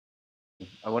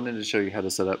I wanted to show you how to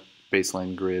set up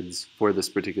baseline grids for this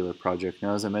particular project.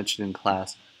 Now, as I mentioned in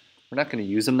class, we're not going to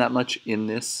use them that much in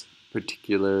this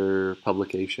particular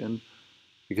publication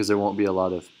because there won't be a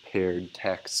lot of paired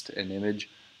text and image.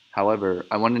 However,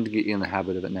 I wanted to get you in the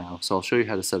habit of it now, so I'll show you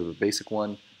how to set up a basic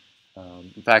one.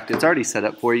 In fact, it's already set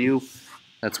up for you.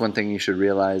 That's one thing you should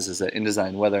realize is that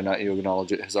InDesign, whether or not you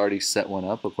acknowledge it, has already set one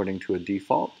up according to a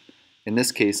default. In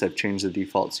this case, I've changed the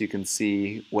default so you can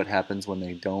see what happens when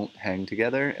they don't hang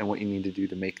together and what you need to do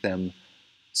to make them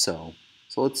so.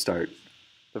 So let's start.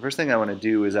 The first thing I want to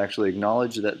do is actually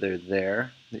acknowledge that they're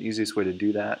there. The easiest way to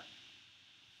do that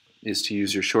is to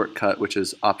use your shortcut, which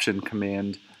is Option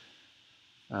Command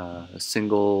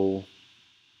single,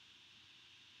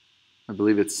 I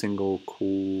believe it's single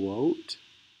quote.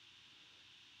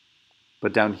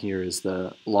 But down here is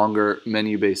the longer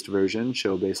menu-based version,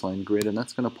 show baseline grid, and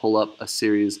that's going to pull up a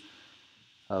series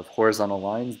of horizontal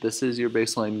lines. This is your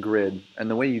baseline grid,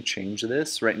 and the way you change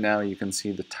this, right now you can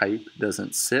see the type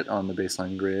doesn't sit on the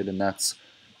baseline grid, and that's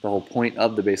the whole point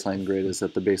of the baseline grid, is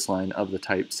that the baseline of the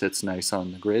type sits nice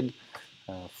on the grid,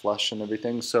 flush and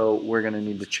everything. So we're going to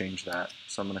need to change that.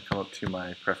 So I'm going to come up to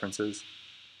my preferences,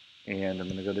 and I'm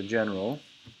going to go to General,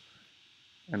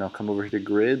 and I'll come over to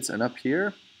Grids, and up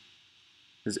here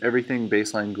is everything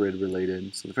baseline grid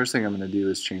related. So the first thing I'm going to do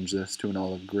is change this to an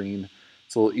olive green.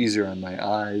 It's a little easier on my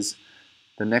eyes.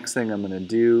 The next thing I'm going to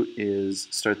do is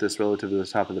start this relative to the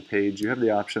top of the page. You have the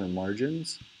option of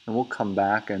margins, and we'll come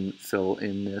back and fill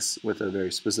in this with a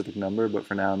very specific number, but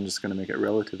for now I'm just going to make it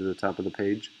relative to the top of the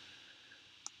page.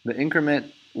 The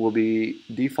increment will be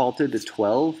defaulted to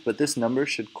 12, but this number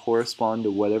should correspond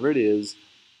to whatever it is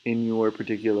in your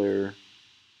particular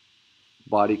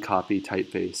body copy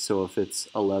typeface. So if it's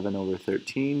 11 over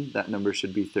 13, that number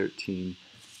should be 13.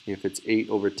 If it's 8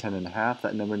 over 10 and a half,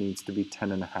 that number needs to be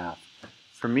 10 and a half.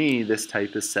 For me, this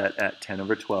type is set at 10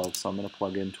 over 12, so I'm going to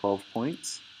plug in 12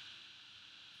 points.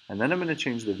 And then I'm going to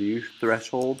change the view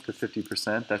threshold to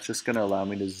 50%. That's just going to allow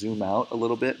me to zoom out a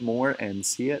little bit more and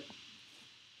see it.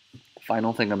 The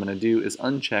final thing I'm going to do is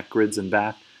uncheck grids and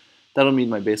back. That'll mean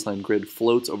my baseline grid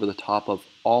floats over the top of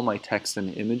all my text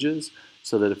and images,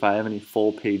 so that if I have any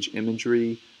full page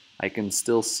imagery, I can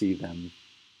still see them.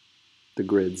 The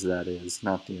grids, that is,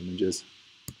 not the images.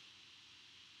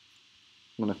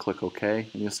 I'm going to click OK,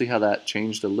 and you'll see how that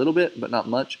changed a little bit, but not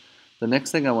much. The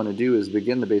next thing I want to do is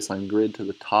begin the baseline grid to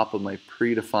the top of my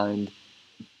predefined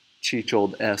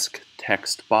Cheech-old-esque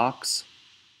text box.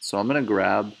 So I'm going to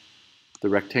grab the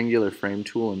rectangular frame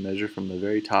tool and measure from the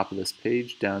very top of this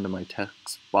page down to my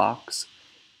text box,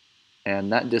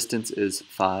 and that distance is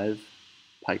 5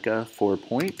 pica 4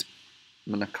 point.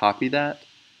 I'm going to copy that,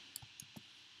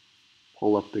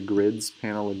 pull up the grids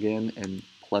panel again, and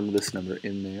plug this number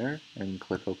in there, and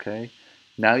click OK.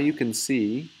 Now you can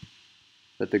see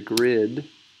that the grid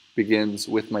begins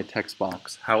with my text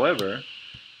box. However,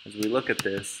 as we look at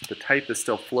this, the type is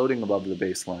still floating above the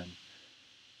baseline.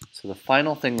 So the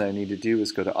final thing that I need to do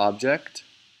is go to Object,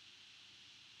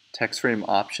 Text Frame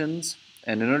Options,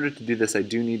 and in order to do this I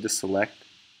do need to select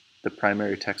the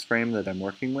primary text frame that I'm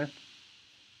working with.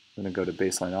 I'm going to go to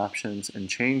Baseline Options and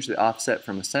change the offset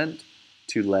from Ascent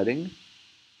to Leading.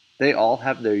 They all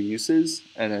have their uses,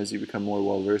 and as you become more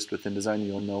well versed with InDesign,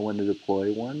 you'll know when to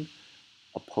deploy one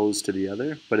opposed to the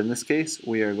other. But in this case,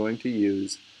 we are going to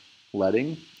use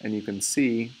Leading, and you can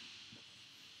see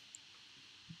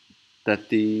that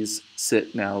these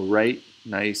sit now right,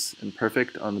 nice, and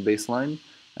perfect on the baseline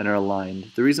and are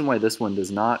aligned. The reason why this one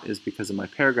does not is because of my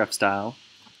paragraph style.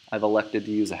 I've elected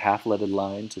to use a half-leaded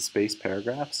line to space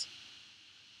paragraphs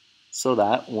so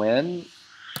that when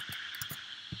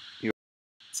you,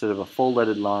 instead of a full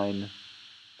leaded line,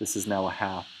 this is now a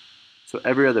half. So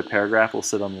every other paragraph will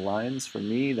sit on the lines. For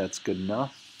me, that's good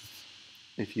enough.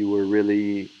 If you were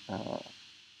really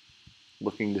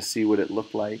looking to see what it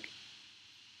looked like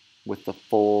with the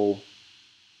full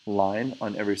line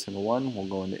on every single one, we'll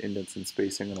go into indents and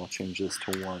spacing, and I'll change this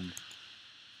to 1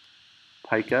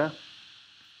 pica.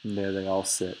 And there they all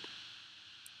sit.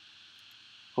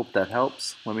 Hope that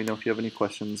helps. Let me know if you have any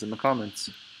questions in the comments.